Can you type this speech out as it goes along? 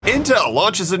Intel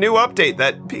launches a new update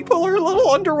that people are a little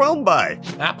underwhelmed by.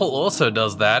 Apple also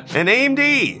does that. And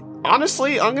AMD.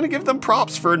 Honestly, I'm going to give them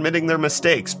props for admitting their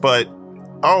mistakes, but,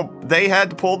 they had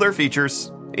to pull their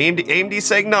features. AMD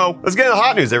saying no. Let's get into the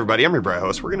hot news, everybody. I'm your Brett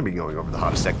host. We're going to be going over the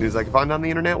hottest tech news I can find on the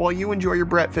internet while you enjoy your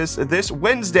breakfast this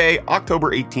Wednesday,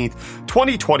 October 18th,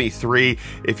 2023.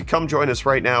 If you come join us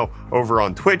right now over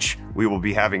on Twitch, we will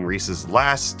be having Reese's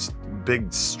last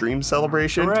big stream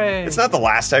celebration. Hooray. It's not the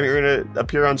last time you're going to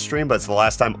appear on stream, but it's the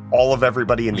last time all of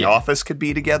everybody in the office could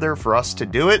be together for us to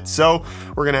do it. So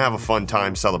we're going to have a fun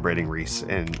time celebrating Reese.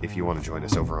 And if you want to join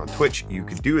us over on Twitch, you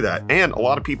could do that. And a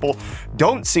lot of people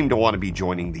don't seem to want to be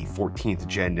joining the 14th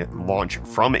gen launch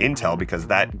from Intel because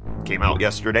that came out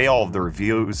yesterday. All of the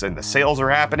reviews and the sales are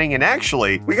happening. And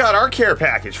actually, we got our care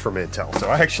package from Intel.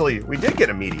 So we did get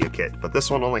a media kit, but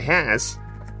this one only has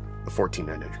the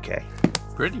 14900K.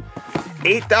 Pretty.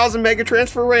 8,000 mega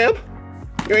transfer RAM.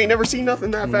 You ain't never seen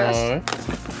nothing that fast.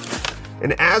 No.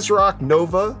 An ASRock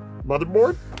Nova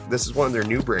motherboard. This is one of their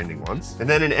new branding ones. And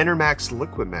then an Enermax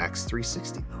LiquidMax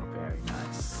 360. Very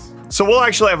nice. So we'll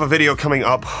actually have a video coming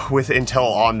up with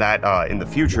Intel on that in the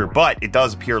future, but it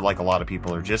does appear like a lot of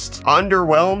people are just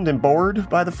underwhelmed and bored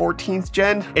by the 14th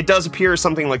gen. It does appear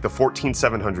something like the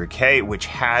 14700K, which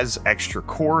has extra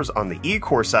cores on the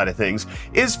E-core side of things,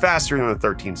 is faster than the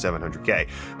 13700K.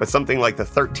 But something like the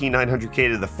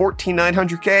 13900K to the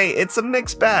 14900K, it's a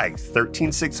mixed bag.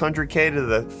 13600K to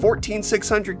the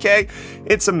 14600K,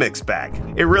 it's a mixed bag.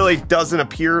 It really doesn't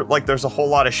appear like there's a whole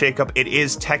lot of shakeup. It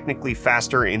is technically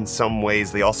faster in some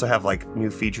ways. They also have like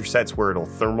new feature sets where it'll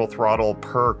thermal throttle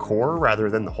per core rather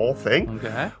than the whole thing,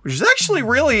 which is actually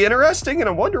really interesting, and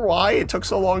I wonder why it took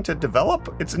so long to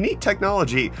develop. It's a neat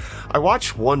technology. I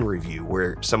watched one review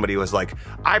where somebody was like,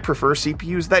 I prefer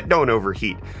CPUs that don't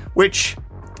overheat, which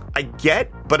I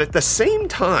get, but at the same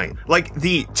time, like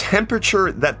the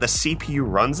temperature that the CPU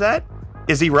runs at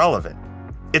is irrelevant.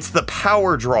 It's the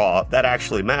power draw that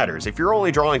actually matters. If you're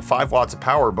only drawing 5 watts of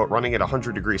power but running at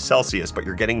 100 degrees Celsius, but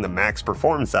you're getting the max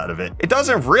performance out of it, it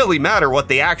doesn't really matter what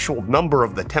the actual number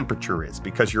of the temperature is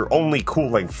because you're only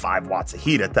cooling 5 watts of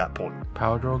heat at that point.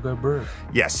 Power draw go brr.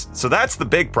 Yes, so that's the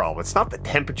big problem. It's not the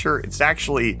temperature, it's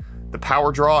actually the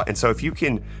power draw. And so if you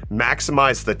can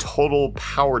maximize the total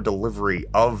power delivery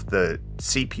of the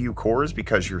CPU cores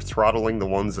because you're throttling the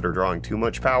ones that are drawing too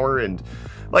much power, and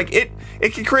like it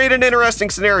can create an interesting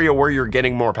scenario where you're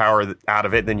getting more power out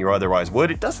of it than you otherwise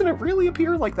would. It doesn't really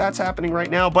appear like that's happening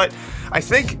right now, but I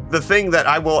think the thing that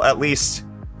I will at least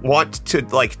want to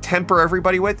like temper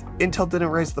everybody with, Intel didn't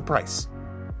raise the price.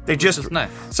 They just,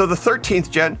 nice. So the 13th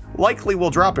gen likely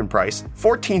will drop in price.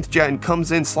 14th gen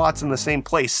comes in slots in the same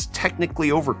place, technically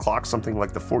overclocked, something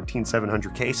like the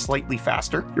 14700K, slightly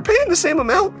faster. You're paying the same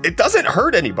amount. It doesn't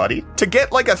hurt anybody. To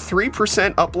get like a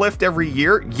 3% uplift every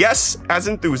year, yes, as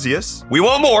enthusiasts, we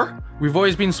want more. We've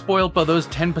always been spoiled by those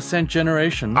 10%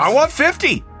 generations. I want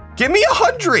 50. Give me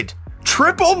 100.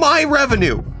 Triple my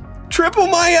revenue. Triple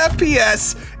my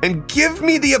FPS and give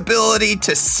me the ability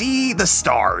to see the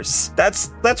stars.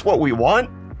 That's what we want.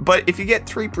 But if you get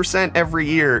 3% every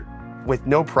year with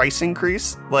no price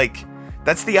increase, like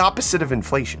that's the opposite of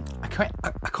inflation. I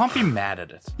can't be mad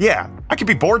at it. Yeah, I could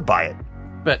be bored by it.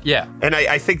 But yeah. And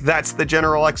I think that's the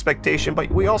general expectation. But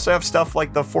we also have stuff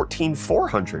like the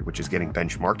 14400, which is getting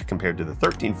benchmarked compared to the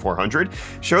 13400.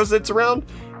 Shows that it's around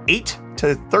 8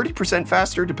 to 30%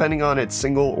 faster depending on its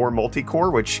single or multi-core,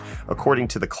 which according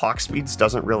to the clock speeds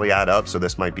doesn't really add up. So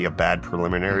this might be a bad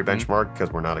preliminary benchmark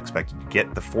because we're not expected to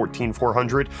get the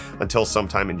 14400 until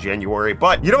sometime in January.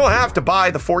 But you don't have to buy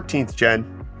the 14th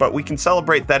gen, but we can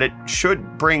celebrate that it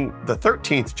should bring the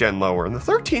 13th gen lower, and the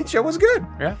 13th gen was good.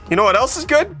 Yeah. You know what else is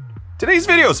good? Today's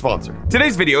video sponsor.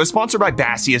 Today's video is sponsored by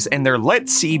Bassius and their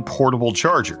Let's See portable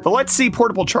charger. The Let's See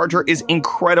portable charger is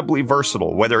incredibly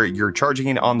versatile, whether you're charging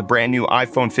it on the brand new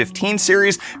iPhone 15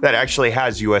 series that actually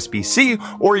has USB-C,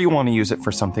 or you want to use it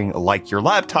for something like your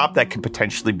laptop that could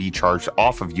potentially be charged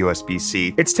off of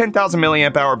USB-C. Its 10,000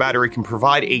 milliamp hour battery can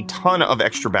provide a ton of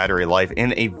extra battery life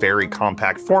in a very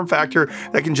compact form factor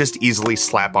that can just easily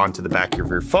slap onto the back of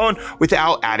your phone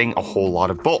without adding a whole lot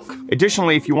of bulk.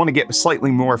 Additionally, if you want to get slightly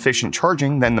more efficient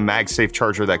charging than the MagSafe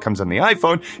charger that comes on the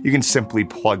iPhone, you can simply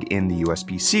plug in the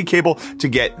USB-C cable to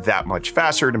get that much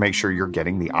faster to make sure you're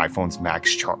getting the iPhone's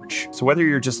max charge. So whether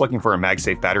you're just looking for a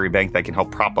MagSafe battery bank that can help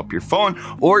prop up your phone,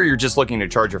 or you're just looking to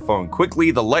charge your phone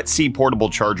quickly, the Let's See portable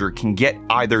charger can get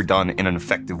either done in an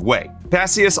effective way.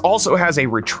 Bassius also has a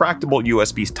retractable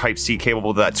USB Type-C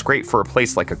cable that's great for a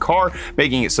place like a car,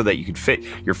 making it so that you could fit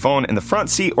your phone in the front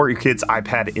seat or your kid's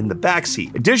iPad in the back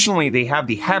seat. Additionally, they have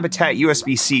the Habitat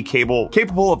USB-C cable cable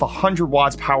capable of 100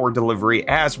 watts power delivery,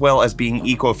 as well as being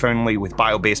eco-friendly with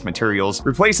bio-based materials,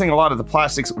 replacing a lot of the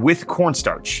plastics with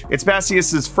cornstarch. It's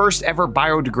Baseus's first ever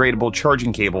biodegradable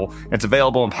charging cable. It's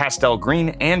available in pastel green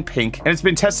and pink, and it's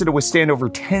been tested to withstand over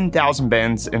 10,000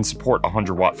 bends and support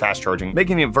 100 watt fast charging,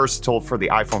 making it versatile for the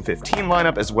iPhone 15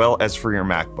 lineup as well as for your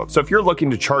MacBook. So if you're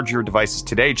looking to charge your devices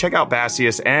today, check out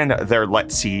Baseus and their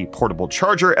Let's See portable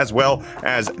charger, as well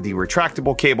as the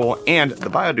retractable cable and the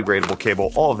biodegradable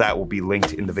cable. All of that will be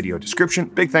linked in the video description.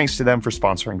 Big thanks to them for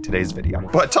sponsoring today's video.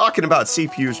 But talking about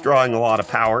CPUs drawing a lot of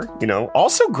power,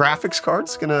 also graphics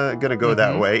cards gonna go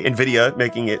that way. NVIDIA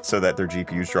making it so that their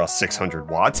GPUs draw 600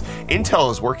 watts.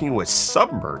 Intel is working with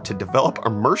Submer to develop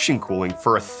immersion cooling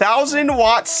for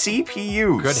 1,000-watt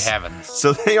CPUs. Good heavens.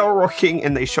 So they are working,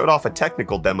 and they showed off a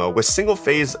technical demo with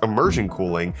single-phase immersion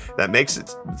cooling that makes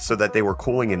it so that they were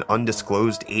cooling an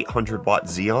undisclosed 800-watt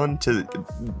Xeon to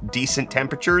decent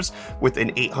temperatures with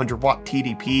an 800-watt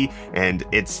TDP, and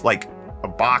it's like a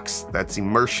box that's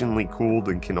immersionally cooled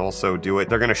and can also do it.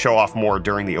 They're going to show off more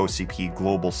during the OCP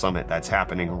Global Summit that's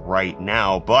happening right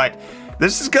now, but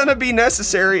this is going to be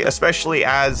necessary, especially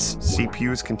as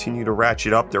CPUs continue to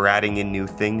ratchet up. They're adding in new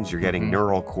things. You're getting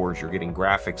neural cores, you're getting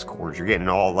graphics cores, you're getting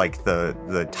all like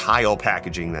the tile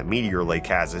packaging that Meteor Lake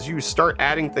has. As you start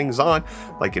adding things on,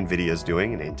 like NVIDIA is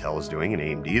doing and Intel is doing and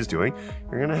AMD is doing,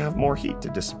 you're going to have more heat to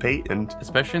dissipate. And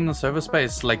especially in the server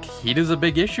space, like heat is a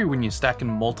big issue when you're stacking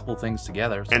multiple things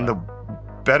together. So. And the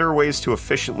better ways to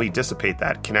efficiently dissipate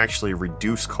that can actually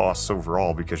reduce costs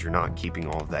overall, because you're not keeping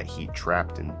all of that heat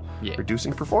trapped and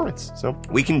reducing performance. So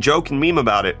we can joke and meme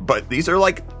about it, but these are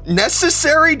like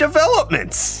necessary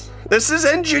developments. This is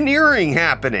engineering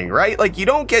happening, right? Like, you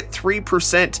don't get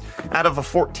 3% out of a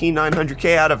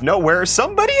 14900K out of nowhere.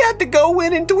 Somebody had to go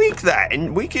in and tweak that,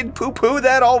 and we can poo-poo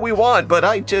that all we want, but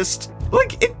I just,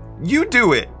 like, you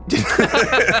do it.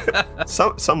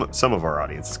 Some of our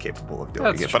audience is capable of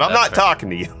doing it, but I'm not talking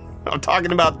to you. I'm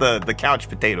talking about the couch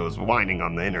potatoes whining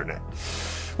on the internet,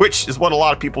 which is what a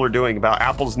lot of people are doing about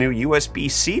Apple's new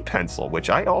USB-C pencil, which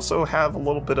I also have a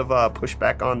little bit of a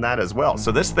pushback on that as well.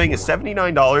 So this thing is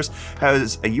 $79,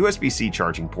 has a USB-C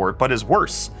charging port, but is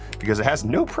worse because it has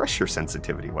no pressure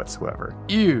sensitivity whatsoever.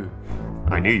 Ew.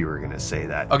 I knew you were going to say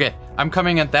that. Okay, I'm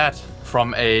coming at that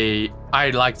from I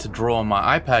like to draw on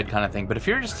my iPad kind of thing, but if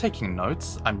you're just taking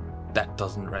notes, that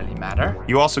doesn't really matter.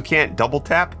 You also can't double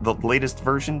tap the latest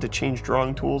version to change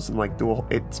drawing tools and like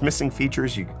it's missing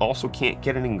features. You also can't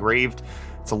get it engraved.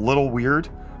 It's a little weird,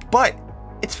 but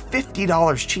it's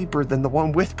 $50 cheaper than the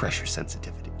one with pressure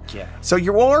sensitivity. Yeah. So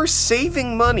you are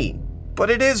saving money, but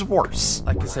it is worse.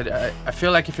 Like I said, I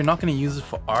feel like if you're not going to use it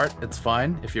for art, it's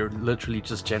fine. If you're literally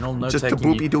just general note taking, just a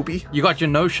boopy doopy. You got your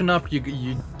Notion up,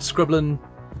 you scribbling,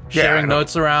 sharing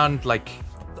notes around, like,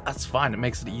 that's fine. It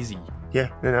makes it easy. Yeah,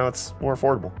 and now it's more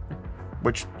affordable,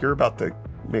 which you're about to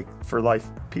make for life.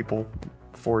 People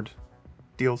afford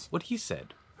deals. What he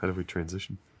said. How do we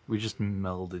transition? We just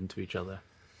meld into each other.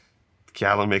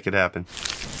 Callum, make it happen.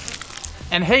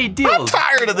 And hey, deals. I'm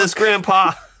tired of this,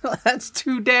 Grandpa. That's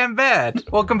too damn bad.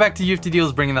 Welcome back to UFT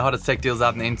Deals, bringing the hottest tech deals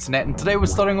out on the internet. And today we're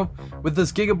starting off with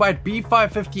this Gigabyte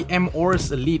B550M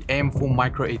Aorus Elite AM4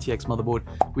 Micro ATX motherboard,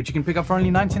 which you can pick up for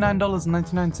only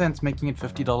 $99.99, making it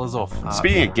 $50 off.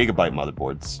 Speaking of Gigabyte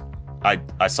motherboards,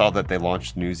 I saw that they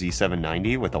launched new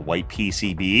Z790 with a white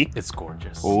PCB. It's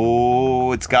gorgeous.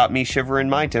 Oh, it's got me shivering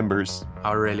my timbers.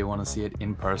 I really want to see it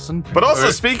in person. But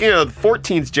also, speaking of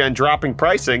 14th gen dropping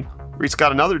pricing, Reese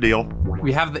got another deal.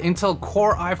 We have the Intel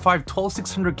Core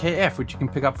i5-12600KF, which you can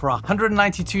pick up for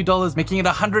 $192, making it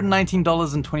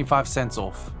 $119.25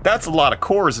 off. That's a lot of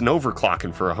cores and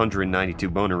overclocking for 192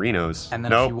 Bonerinos. And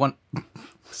then if you want...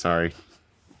 Sorry.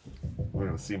 I'm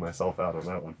going to see myself out on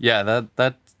that one. Yeah,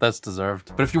 that's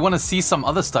deserved. But if you want to see some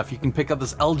other stuff, you can pick up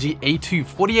this LG A2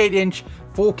 48-inch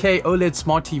 4K OLED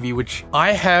Smart TV, which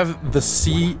I have the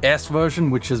CS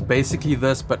version, which is basically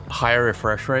this, but higher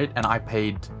refresh rate, and I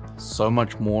paid so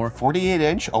much more.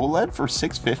 48-inch OLED for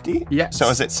 $650? Yeah. So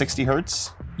is it 60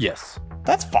 hertz? Yes.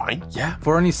 That's fine. Yeah.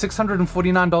 For only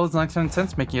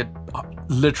 $649.99, making it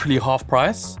literally half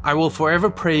price. I will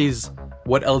forever praise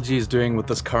what LG is doing with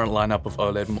this current lineup of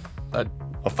OLED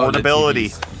affordability. OLED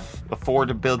TVs.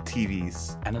 Affordable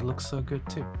TVs. And it looks so good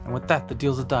too. And with that, the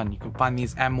deals are done. You can find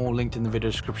these and more linked in the video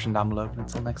description down below. But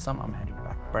until next time, I'm handing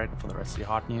back Brett for the rest of your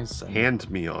hot news. Hand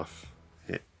me off.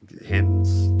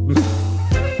 Hands.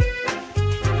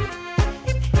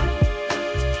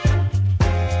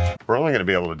 We're only going to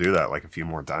be able to do that like a few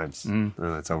more times. And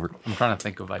then it's over. I'm trying to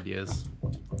think of ideas.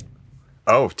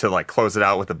 Oh, to like close it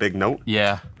out with a big note?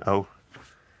 Yeah. Oh.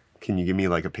 Can you give me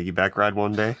like a piggyback ride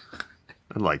one day?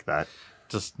 I'd like that.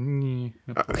 just...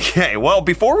 Okay, well,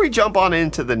 before we jump on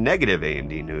into the negative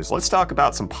AMD news, let's talk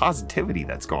about some positivity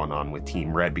that's going on with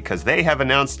Team Red, because they have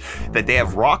announced that they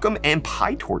have ROCm and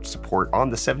PyTorch support on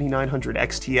the 7900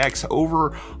 XTX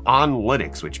over on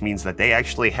Linux, which means that they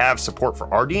actually have support for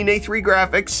RDNA 3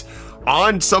 graphics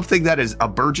on something that is a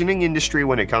burgeoning industry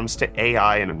when it comes to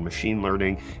AI and machine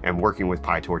learning, and working with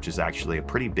PyTorch is actually a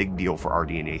pretty big deal for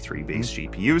RDNA 3 based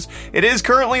GPUs. It is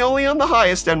currently only on the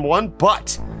highest end one,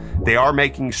 but they are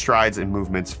making strides and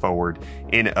movements forward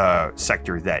in a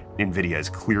sector that NVIDIA is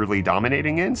clearly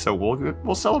dominating in, so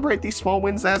we'll celebrate these small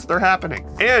wins as they're happening.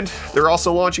 And they're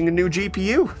also launching a new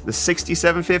GPU, the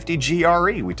 6750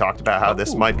 GRE. We talked about how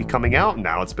this might be coming out, and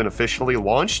now it's been officially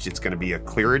launched. It's going to be a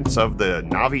clearance of the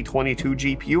Navi 22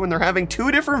 GPU, and they're having two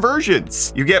different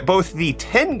versions. You get both the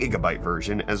 10 gigabyte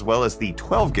version as well as the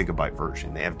 12 gigabyte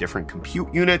version. They have different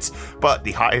compute units, but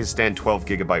the highest end 12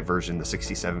 gigabyte version, the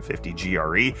 6750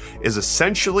 GRE, is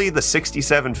essentially the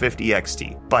 6750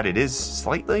 XT, but it is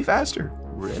slightly faster.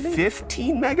 Really?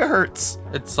 15 megahertz.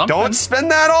 It's something. Don't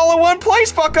spend that all in one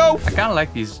place, bucko! I kind of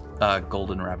like these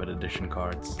Golden Rabbit Edition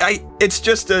cards. It's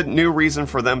just a new reason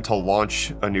for them to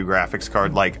launch a new graphics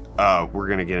card. Like, we're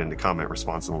gonna get into comment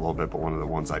response in a little bit, but one of the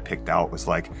ones I picked out was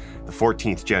like, the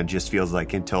 14th gen just feels like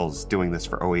Intel's doing this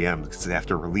for OEMs because they have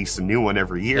to release a new one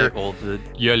every year. All the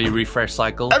yearly refresh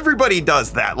cycle. Everybody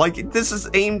does that. Like, this is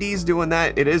AMD's doing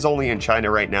that. It is only in China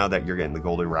right now that you're getting the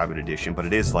Golden Rabbit Edition, but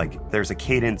it is like, there's a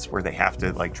cadence where they have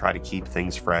to like try to keep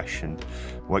things fresh, and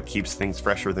what keeps things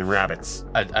fresher than rabbits?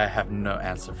 I have no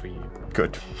answer for you.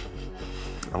 Good.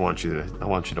 I want you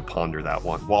to ponder that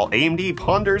one while AMD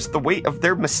ponders the weight of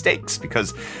their mistakes,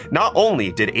 because not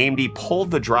only did AMD pull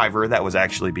the driver that was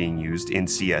actually being used in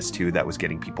CS2 that was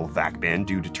getting people VAC banned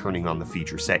due to turning on the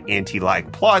feature set Anti-Lag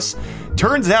Plus,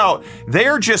 turns out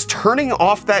they're just turning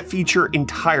off that feature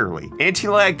entirely.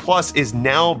 Anti-Lag Plus is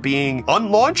now being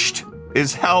unlaunched,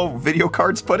 is how video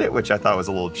cards put it, which I thought was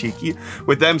a little cheeky,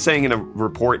 with them saying in a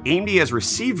report, AMD has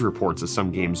received reports of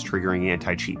some games triggering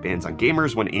anti-cheat bans on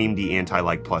gamers when AMD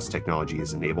Anti-Lag Plus technology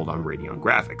is enabled on Radeon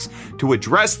graphics. To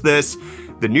address this,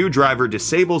 the new driver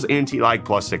disables Anti-Lag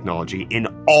Plus technology in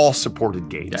all supported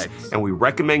games, Yikes. and we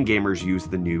recommend gamers use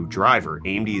the new driver.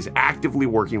 AMD is actively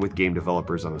working with game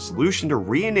developers on a solution to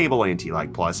re-enable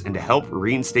Anti-Lag Plus and to help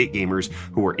reinstate gamers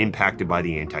who were impacted by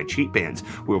the anti-cheat bans.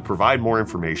 We will provide more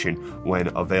information when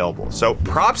available. So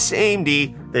props to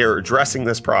AMD, they are addressing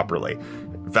this properly.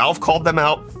 Valve called them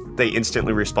out. They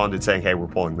instantly responded saying, hey, we're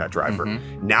pulling that driver.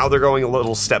 Now they're going a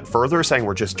little step further, saying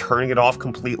we're just turning it off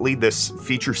completely. This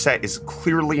feature set is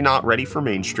clearly not ready for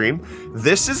mainstream.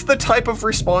 This is the type of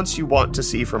response you want to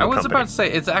see from a company. I was about to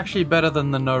say, it's actually better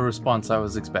than the no response I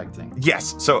was expecting.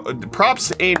 Yes, so props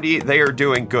to AMD, they are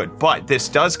doing good, but this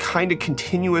does kind of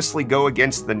continuously go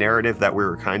against the narrative that we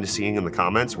were kind of seeing in the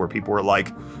comments, where people were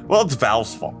like, well, it's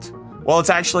Valve's fault. Well, it's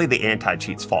actually the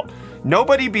anti-cheat's fault.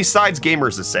 Nobody besides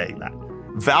gamers is saying that.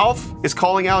 Valve is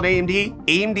calling out AMD.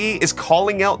 AMD is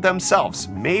calling out themselves.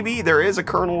 Maybe there is a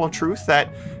kernel of truth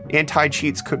that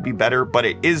anti-cheats could be better, but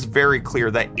it is very clear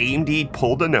that AMD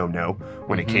pulled a no-no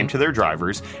when it came to their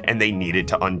drivers, and they needed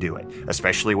to undo it,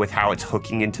 especially with how it's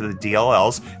hooking into the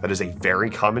DLLs. That is a very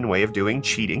common way of doing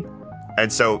cheating.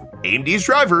 And so AMD's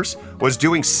drivers was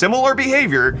doing similar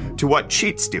behavior to what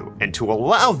cheats do, and to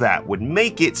allow that would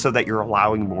make it so that you're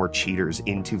allowing more cheaters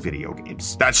into video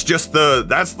games. That's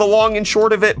the long and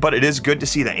short of it, but it is good to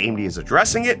see that AMD is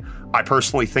addressing it. I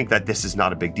personally think that this is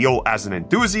not a big deal as an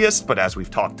enthusiast, but as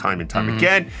we've talked time and time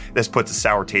again, this puts a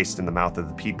sour taste in the mouth of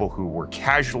the people who were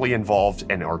casually involved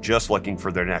and are just looking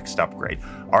for their next upgrade.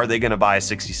 Are they going to buy a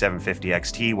 6750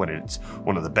 XT when it's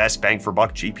one of the best bang for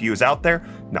buck GPUs out there?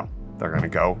 No. They're going to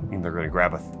go and they're going to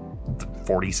grab a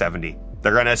 4070.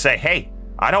 They're going to say, hey,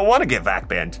 I don't want to get VAC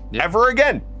banned ever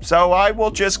again. So I will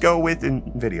just go with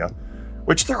NVIDIA,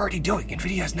 which they're already doing.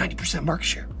 NVIDIA has 90% market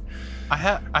share. I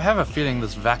have a feeling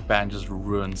this VAC ban just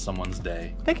ruined someone's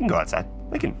day. They can go outside.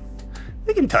 They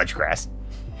can touch grass.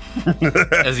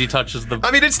 As he touches the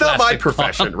I mean, it's not my plastic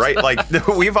profession, plant. right? Like,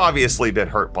 we've obviously been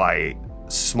hurt by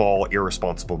small,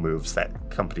 irresponsible moves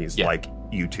that companies like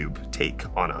YouTube take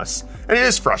on us. And it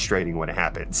is frustrating when it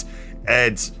happens.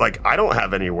 And like, I don't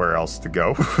have anywhere else to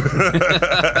go. But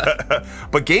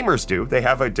gamers do. They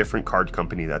have a different card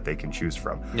company that they can choose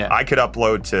from. Yeah. I could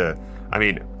upload to, I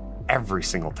mean, every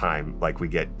single time like we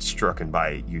get struck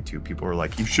by YouTube, people are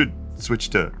like, you should switch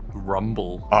to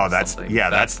Rumble. Oh, that's something.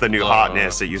 that's the new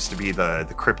hotness. It used to be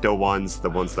the crypto ones, the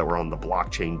ones that were on the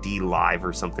blockchain, D Live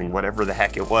or something, whatever the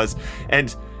heck it was.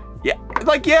 And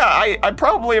I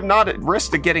probably am not at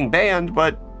risk of getting banned,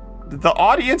 but the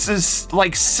audience is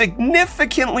like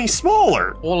significantly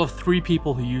smaller. All of 3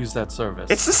 people who use that service.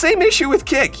 It's the same issue with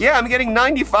Kick. Yeah, I'm getting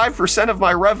 95% of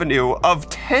my revenue of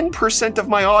 10% of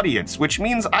my audience, which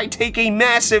means I take a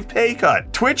massive pay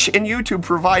cut. Twitch and YouTube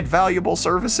provide valuable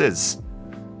services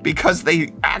because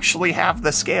they actually have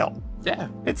the scale. Yeah.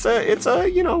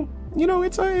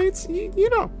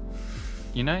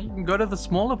 You can go to the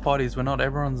smaller parties where not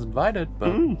everyone's invited,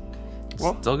 but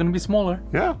Well, still gonna be smaller.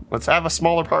 yeah, let's have a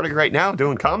smaller party right now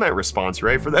doing comment response.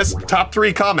 Ready for this? Top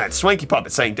 3 comments. Swanky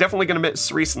Puppet saying, definitely gonna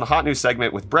miss Reese in the hot news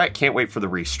segment with Brett. Can't wait for the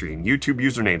Reese stream. YouTube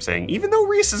username saying, even though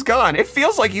Reese is gone, it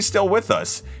feels like he's still with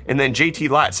us. And then JT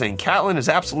Lat saying, Catlin is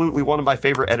absolutely one of my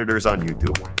favorite editors on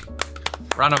YouTube.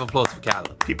 Round of applause for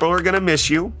Catlin. People are gonna miss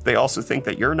you. They also think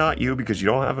that you're not you because you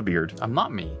don't have a beard. I'm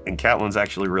not me. And Catlin's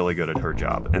actually really good at her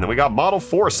job. And then we got Model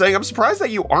 4 saying, I'm surprised that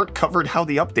you aren't covered how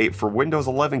the update for Windows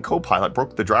 11 Copilot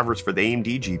broke the drivers for the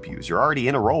AMD GPUs. You're already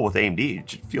in a role with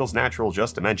AMD. It feels natural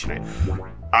just to mention it.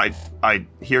 I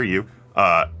hear you.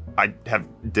 I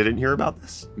didn't hear about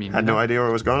this. Had no idea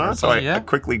what was going on, so I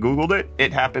quickly Googled it.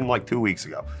 It happened like 2 weeks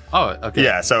ago. Oh, okay.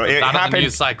 Yeah, so it happened. The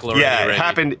news cycle already, it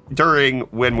happened during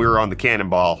when we were on the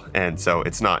Cannonball, and so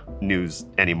it's not news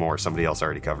anymore. Somebody else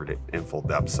already covered it in full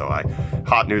depth. So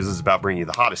hot news is about bringing you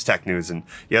the hottest tech news, and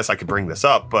yes, I could bring this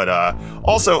up, but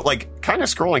also like kind of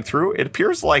scrolling through, it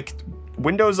appears like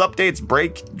Windows updates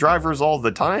break drivers all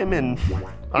the time, and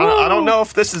I don't know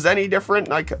if this is any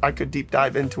different. I could deep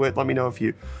dive into it. Let me know if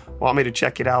you want me to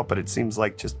check it out, but it seems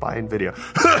like just buying video.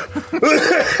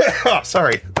 Oh,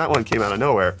 sorry, that one came out of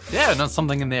nowhere. Yeah, not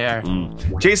something in the air.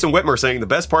 Jason Whitmer saying, the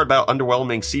best part about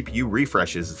underwhelming CPU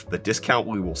refreshes is the discount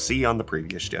we will see on the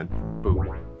previous gen.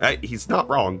 Boo. He's not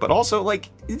wrong, but also like...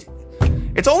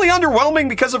 It's only underwhelming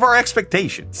because of our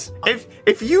expectations.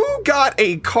 If you got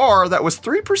a car that was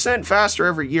 3% faster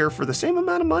every year for the same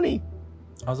amount of money,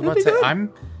 I was about to say,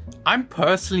 I'm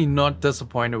personally not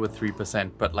disappointed with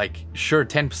 3%, but like, sure,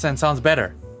 10% sounds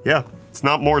better. Yeah, it's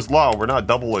not Moore's Law. We're not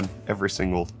doubling every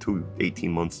single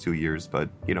 18 months, 2 years, but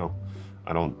I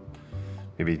don't,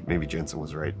 maybe Jensen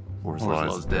was right. Moore's Law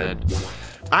is dead.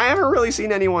 I haven't really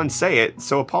seen anyone say it,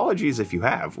 so apologies if you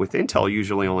have. With Intel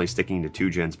usually only sticking to 2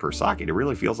 gens per socket, it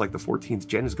really feels like the 14th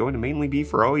gen is going to mainly be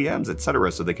for OEMs,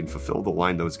 etc., so they can fulfill the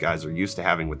line those guys are used to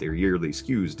having with their yearly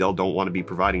SKUs. Dell don't want to be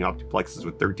providing optiplexes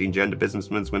with 13 gen to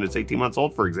businessmen when it's 18 months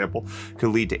old, for example, could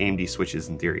lead to AMD switches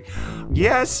in theory.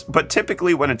 Yes, but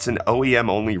typically when it's an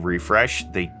OEM-only refresh,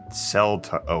 they sell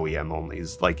to OEM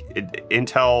onlys. Like,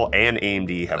 Intel and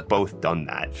AMD have both done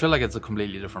that. I feel like it's a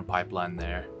completely different pipeline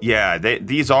there. Yeah,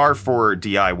 these are for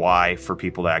DIY for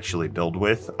people to actually build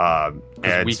with.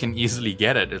 Because we can easily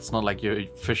get it. It's not like you're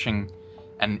fishing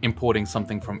and importing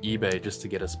something from eBay just to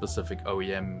get a specific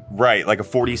OEM. Right, like a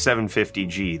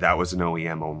 4750G, that was an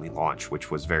OEM only launch,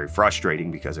 which was very frustrating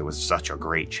because it was such a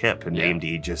great chip, and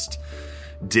AMD just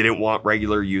didn't want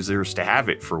regular users to have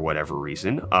it for whatever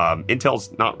reason.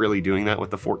 Intel's not really doing that with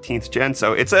the 14th gen,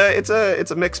 so it's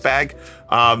a mixed bag.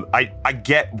 I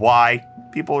get why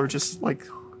people are just like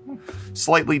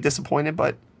slightly disappointed,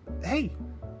 but hey,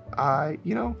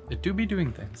 it do be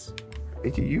doing things.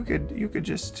 You could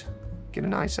just get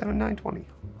an i7 920.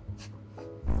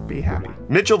 Be happy.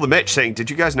 Mitchell the Mitch saying, did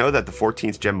you guys know that the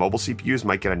 14th gen mobile CPUs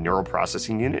might get a neural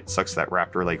processing unit? Sucks that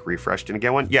Raptor Lake refreshed and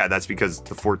get one. Yeah, that's because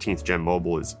the 14th gen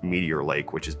mobile is Meteor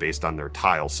Lake, which is based on their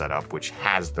Tile setup, which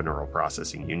has the neural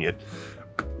processing unit.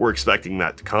 We're expecting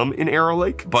that to come in Arrow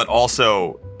Lake, but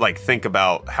also like think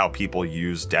about how people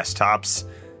use desktops.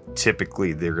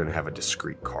 Typically, they're going to have a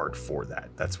discrete card for that.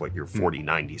 That's what your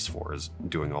 4090's for, is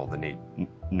doing all the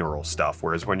neural stuff.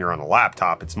 Whereas when you're on a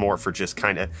laptop, it's more for just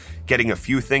kind of getting a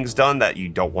few things done that you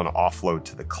don't want to offload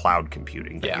to the cloud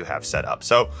computing that you have set up.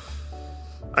 So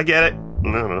I get it. I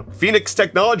don't know. Phoenix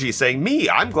Technology saying,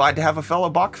 I'm glad to have a fellow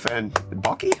Buck fan.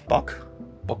 Boca?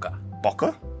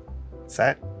 Is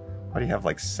that? Why do you have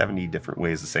like 70 different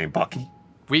ways of saying Bucky?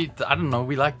 I don't know,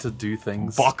 we like to do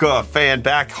things. Baka fan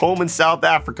back home in South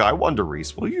Africa. I wonder,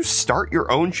 Reese, will you start your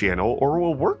own channel or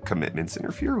will work commitments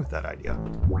interfere with that idea?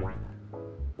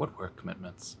 What work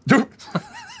commitments?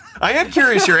 I am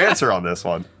curious your answer on this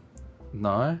one.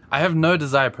 No. I have no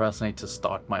desire personally to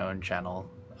start my own channel,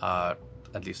 at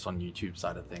least on YouTube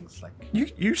side of things. Like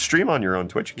you stream on your own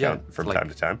Twitch account from time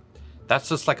to time. That's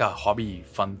just like a hobby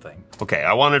fun thing. Okay,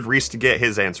 I wanted Reese to get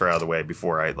his answer out of the way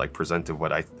before I presented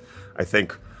what I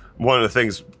think one of the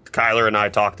things Kyler and I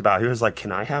talked about. He was like,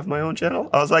 can I have my own channel?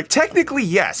 I was like, technically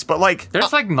yes, but like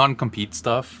there's like non-compete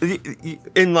stuff.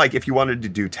 In like if you wanted to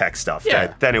do tech stuff,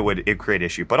 then it'd create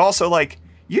issue. But also like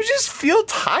you just feel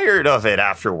tired of it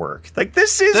after work. Like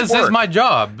this is my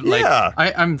job. Like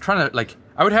I'm trying to like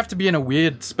I would have to be in a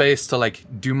weird space to like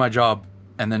do my job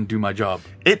and then do my job.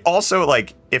 It also,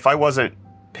 like, if I wasn't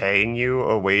paying you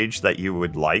a wage that you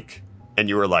would like, and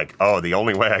you were like, oh, the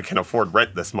only way I can afford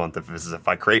rent this month is if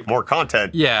I create more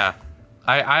content. Yeah.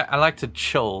 I like to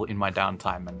chill in my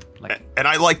downtime and like. And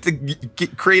I like to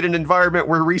create an environment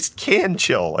where Reese can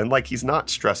chill and like he's not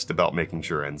stressed about making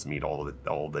sure ends meet all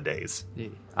the days. Yeah,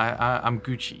 I'm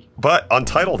Gucci. But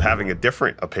Untitled having a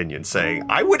different opinion, saying,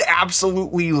 I would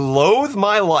absolutely loathe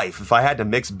my life if I had to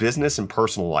mix business and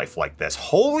personal life like this.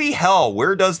 Holy hell,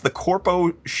 where does the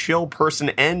corpo shill person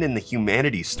end and the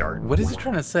humanity start? What is he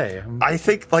trying to say? I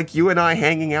think like you and I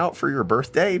hanging out for your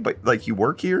birthday, but like you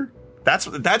work here.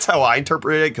 That's how I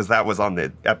interpreted it, because that was on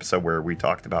the episode where we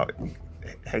talked about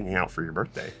hanging out for your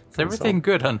birthday. Is everything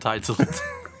good, Untitled?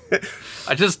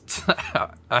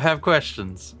 I have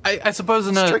questions. I suppose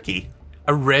in tricky.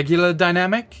 A regular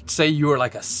dynamic, say you were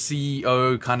like a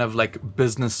CEO kind of like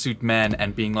business suit man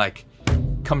and being like,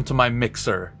 come to my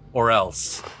mixer or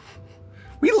else.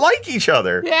 We like each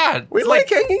other. Yeah. We like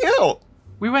hanging out.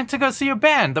 We went to go see a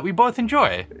band that we both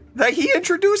enjoy. That he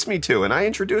introduced me to, and I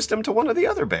introduced him to one of the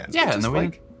other bands. Yeah, and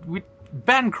then we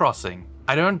band crossing.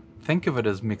 I don't think of it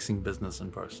as mixing business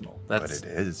and personal. But it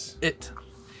is.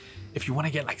 If you want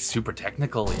to get like super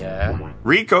technical, yeah.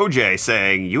 Rico J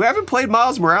saying, you haven't played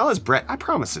Miles Morales, Brett? I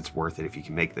promise it's worth it if you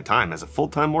can make the time. As a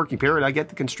full-time working parent, I get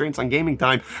the constraints on gaming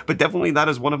time, but definitely that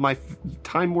is one of my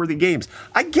time-worthy games.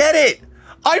 I get it.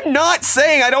 I'm not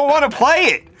saying I don't want to play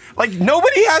it. Like,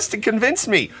 nobody has to convince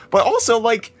me. But also,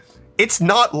 like, it's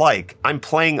not like I'm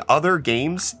playing other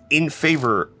games in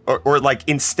favor or like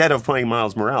instead of playing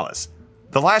Miles Morales.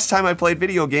 The last time I played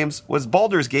video games was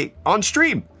Baldur's Gate on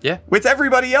stream. Yeah. With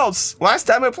everybody else. Last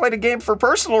time I played a game for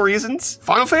personal reasons,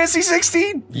 Final Fantasy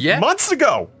 16. Yeah. Months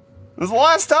ago. It was the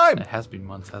last time. It has been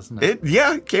months, hasn't it?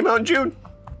 It came out in June.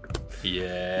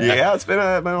 Yeah. Yeah, it's been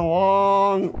a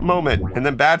long moment. And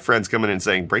then Bad Friends coming in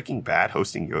saying, Breaking Bad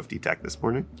hosting UFD Tech this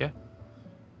morning. Yeah.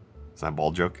 Is that a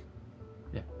bald joke?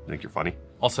 Yeah. You think you're funny?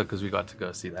 Also, because we got to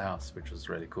go see the house, which was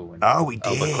really cool. Oh, we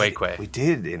did. Albuquerque. We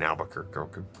did in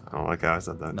Albuquerque. I don't like how I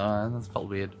said that. No, that felt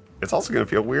weird. It's also going to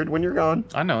feel weird when you're gone.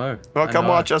 I know. Well, come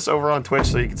watch us over on Twitch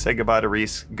so you can say goodbye to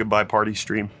Reese. Goodbye party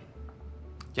stream.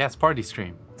 Yeah, it's party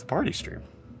stream. It's a party stream.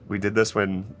 We did this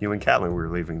when you and Catlin were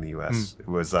leaving the U.S. It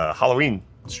was a Halloween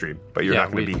stream, but you're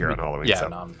not going to be here on Halloween. Yeah, so.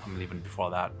 no, I'm leaving before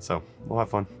that. So we'll have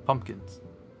fun. Pumpkins.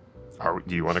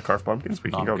 Do you want to carve pumpkins? We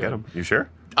can go good. get them. You sure?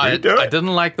 I do it. I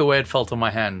didn't like the way it felt on my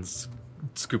hands,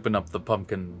 scooping up the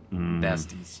pumpkin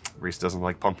nasties. Reese doesn't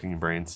like pumpkin brains.